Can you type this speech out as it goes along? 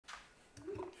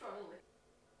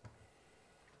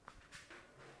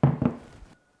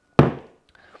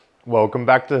Welcome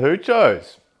back to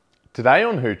Hoochos. Today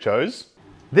on Hoochos,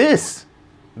 this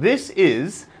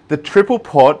is the triple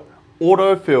pot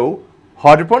autofill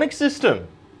hydroponic system.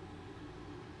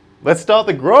 Let's start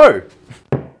the grow.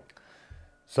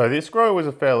 So this grow was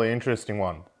a fairly interesting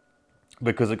one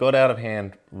because it got out of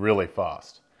hand really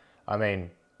fast. I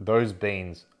mean, those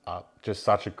beans are just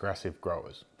such aggressive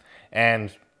growers.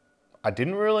 And I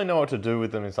didn't really know what to do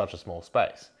with them in such a small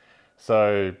space.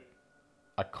 So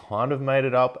I kind of made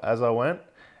it up as I went,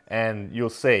 and you'll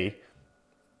see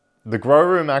the grow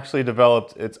room actually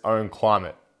developed its own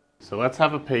climate. So let's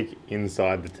have a peek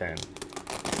inside the tent.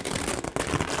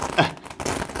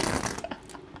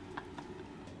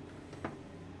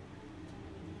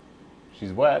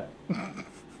 She's wet.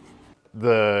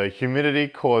 The humidity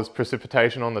caused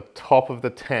precipitation on the top of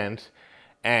the tent,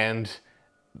 and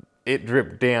it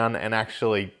dripped down and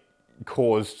actually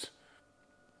caused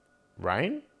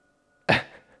rain?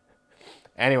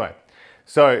 Anyway,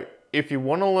 so if you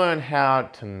want to learn how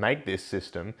to make this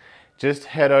system, just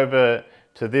head over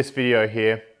to this video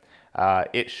here.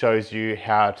 It shows you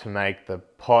how to make the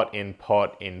pot in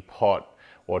pot in pot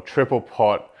or triple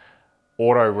pot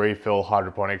auto refill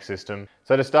hydroponic system.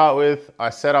 So to start with, I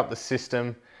set up the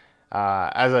system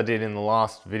as I did in the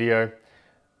last video.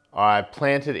 I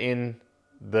planted in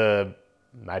the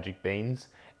magic beans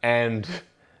and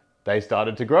they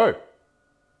started to grow.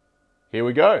 Here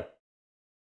we go.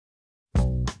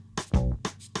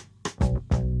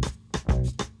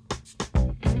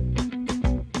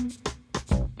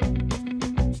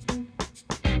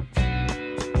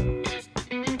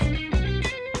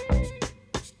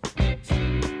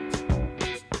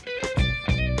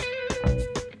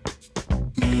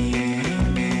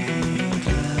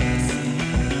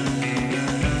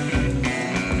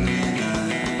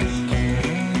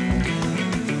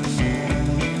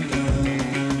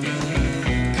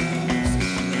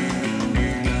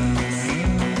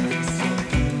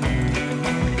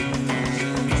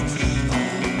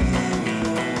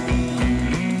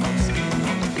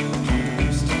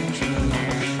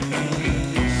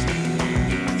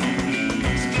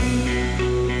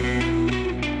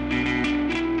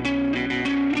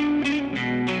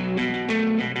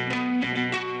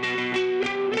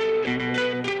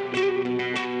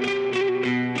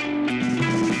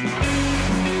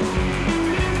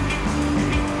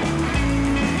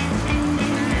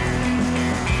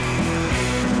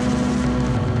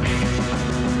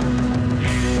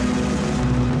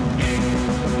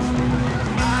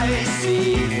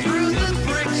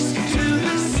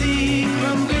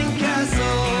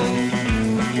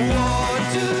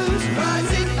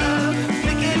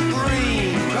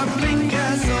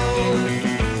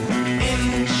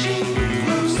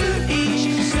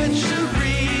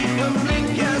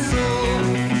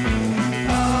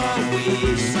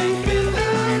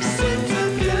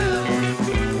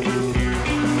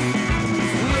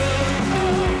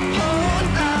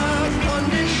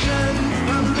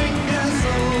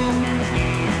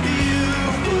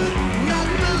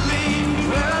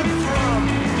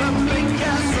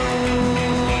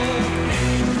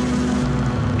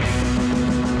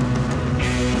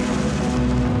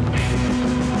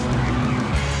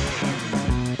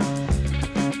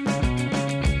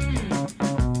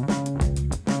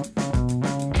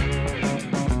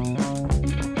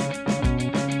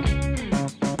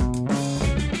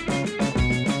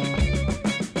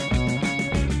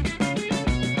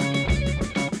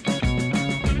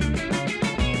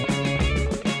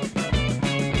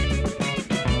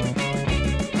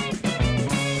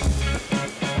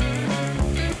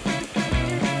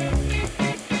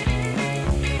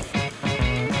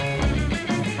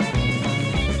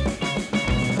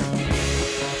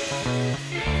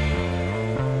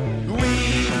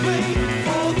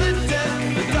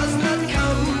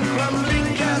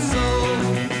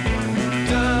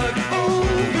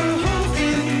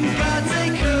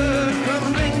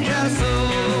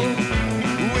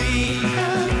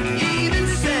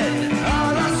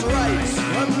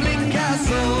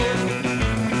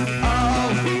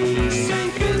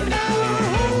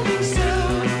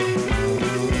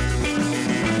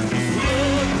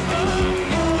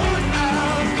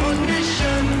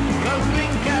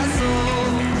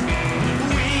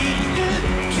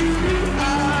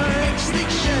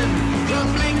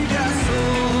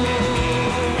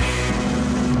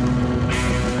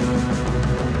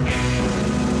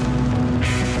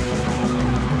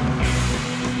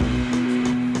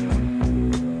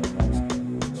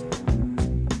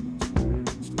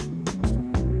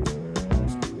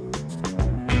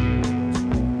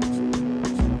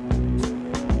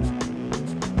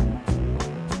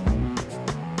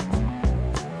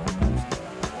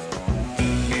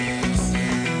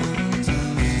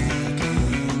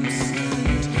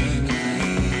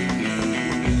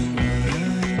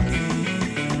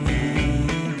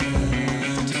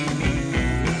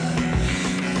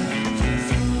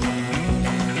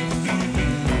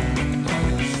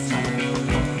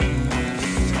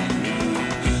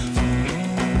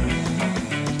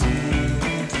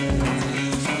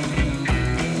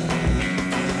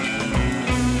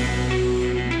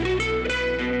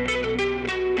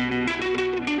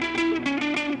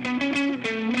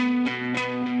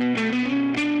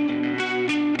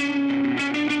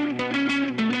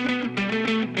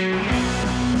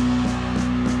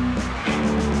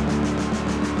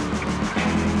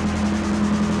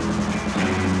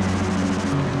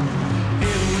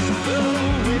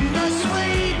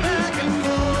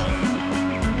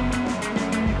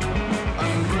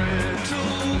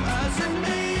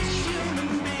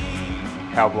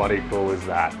 How bloody cool is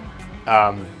that?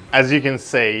 As you can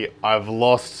see, I've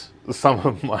lost some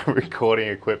of my recording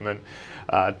equipment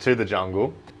to the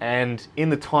jungle, and in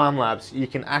the time lapse you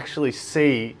can actually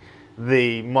see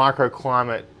the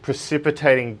microclimate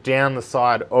precipitating down the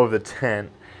side of the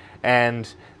tent,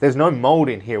 and there's no mold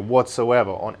in here whatsoever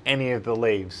on any of the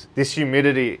leaves. This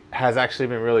humidity has actually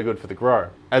been really good for the grow.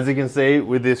 As you can see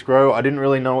with this grow, I didn't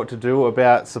really know what to do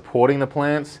about supporting the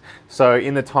plants. So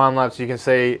in the time lapse you can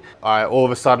see I all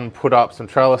of a sudden put up some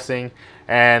trellising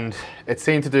and it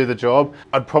seemed to do the job.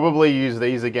 I'd probably use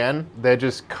these again. They're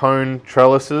just cone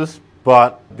trellises,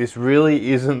 but this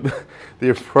really isn't the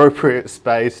appropriate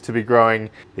space to be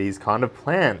growing these kind of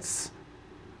plants.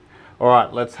 All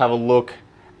right, let's have a look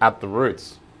at the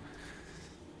roots.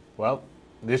 Well,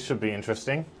 this should be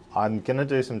interesting. I'm gonna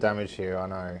do some damage here, I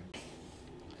know.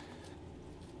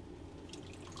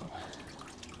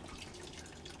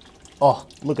 Oh,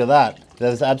 look at that.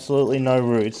 There's absolutely no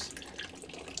roots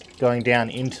going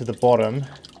down into the bottom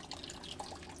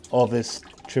of this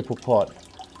triple pot.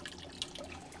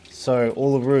 So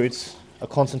all the roots are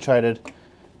concentrated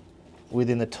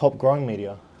within the top growing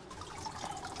media.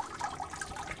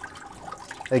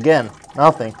 Again,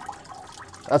 nothing.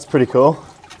 That's pretty cool.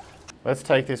 Let's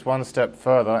take this one step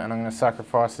further and I'm going to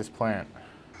sacrifice this plant.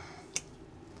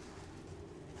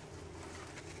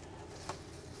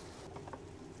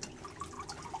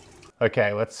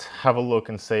 Okay, let's have a look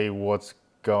and see what's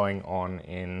going on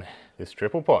in this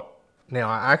triple pot. Now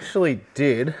I actually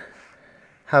did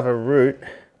have a root,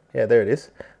 yeah there it is,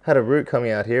 had a root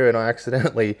coming out here and I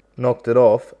accidentally knocked it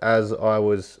off as I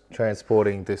was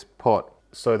transporting this pot.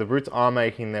 So the roots are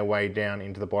making their way down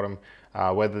into the bottom.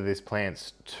 Whether this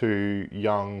plant's too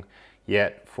young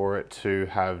yet for it to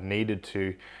have needed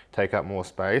to take up more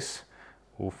space,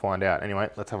 we'll find out. Anyway,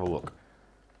 let's have a look.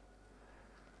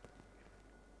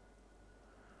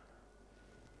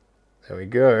 There we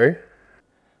go.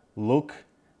 Look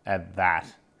at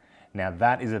that. Now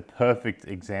that is a perfect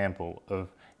example of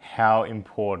how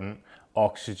important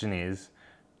oxygen is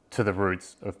to the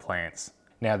roots of plants.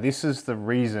 Now this is the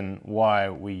reason why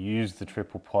we use the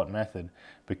triple pot method,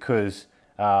 because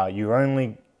you're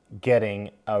only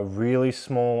getting a really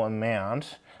small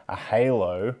amount, a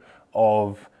halo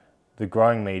of the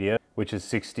growing media, which is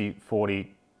 60-40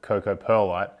 cocoa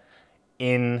perlite,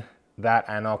 in that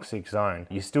anoxic zone.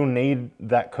 You still need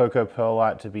that cocoa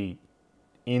perlite to be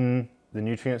in the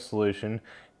nutrient solution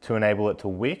to enable it to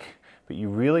wick, but you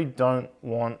really don't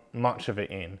want much of it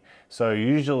in. So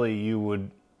usually you would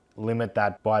limit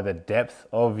that by the depth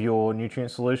of your nutrient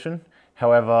solution.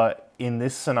 However, in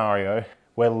this scenario,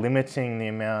 we're limiting the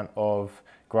amount of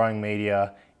growing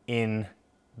media in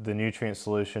the nutrient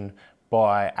solution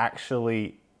by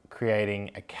actually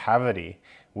creating a cavity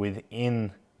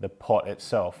within the pot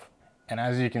itself. And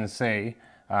as you can see,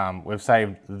 we've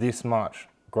saved this much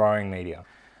growing media.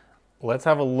 Let's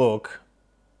have a look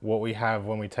what we have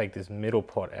when we take this middle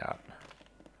pot out.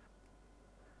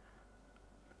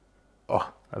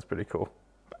 Oh, that's pretty cool.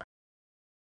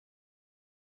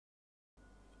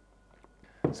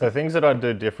 So things that I'd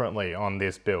do differently on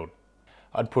this build.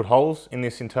 I'd put holes in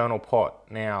this internal pot.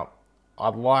 Now,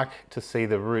 I'd like to see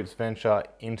the roots venture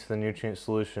into the nutrient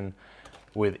solution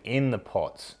within the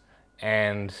pots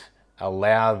and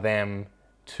allow them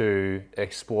to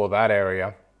explore that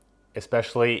area,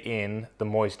 especially in the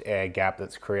moist air gap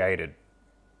that's created.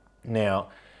 Now,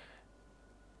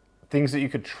 things that you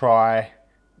could try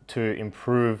to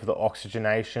improve the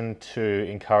oxygenation to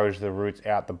encourage the roots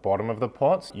out the bottom of the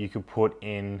pots, you could put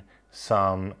in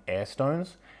some air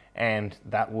stones and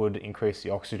that would increase the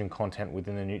oxygen content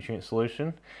within the nutrient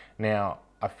solution. Now,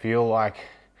 I feel like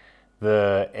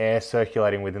the air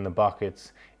circulating within the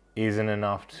buckets isn't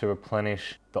enough to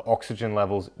replenish the oxygen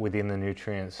levels within the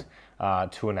nutrients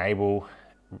to enable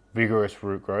vigorous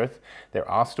root growth. There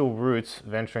are still roots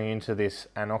venturing into this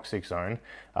anoxic zone,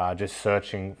 just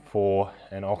searching for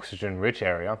an oxygen rich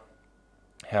area.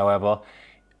 However,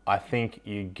 I think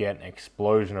you get an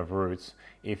explosion of roots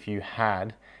if you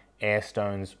had air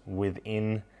stones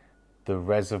within the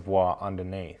reservoir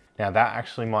underneath. Now that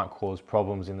actually might cause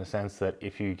problems in the sense that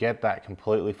if you get that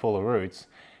completely full of roots,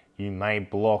 you may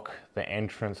block the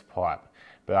entrance pipe,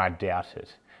 but I doubt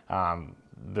it.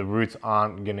 The roots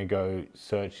aren't going to go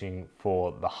searching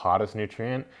for the hardest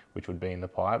nutrient, which would be in the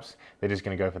pipes. They're just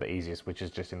going to go for the easiest, which is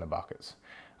just in the buckets.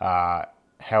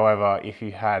 However, if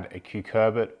you had a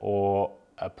cucurbit or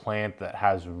a plant that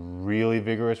has really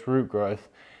vigorous root growth,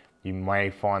 you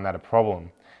may find that a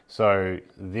problem. So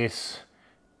this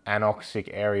anoxic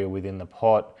area within the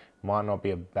pot might not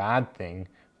be a bad thing,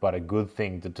 but a good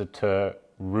thing to deter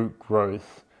root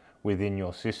growth within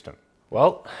your system.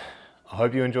 Well, I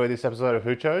hope you enjoyed this episode of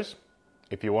Hoochos.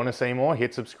 If you want to see more,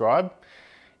 hit subscribe.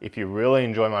 If you really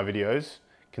enjoy my videos,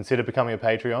 consider becoming a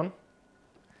Patreon.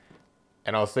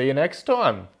 And I'll see you next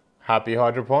time. Happy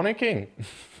hydroponicking.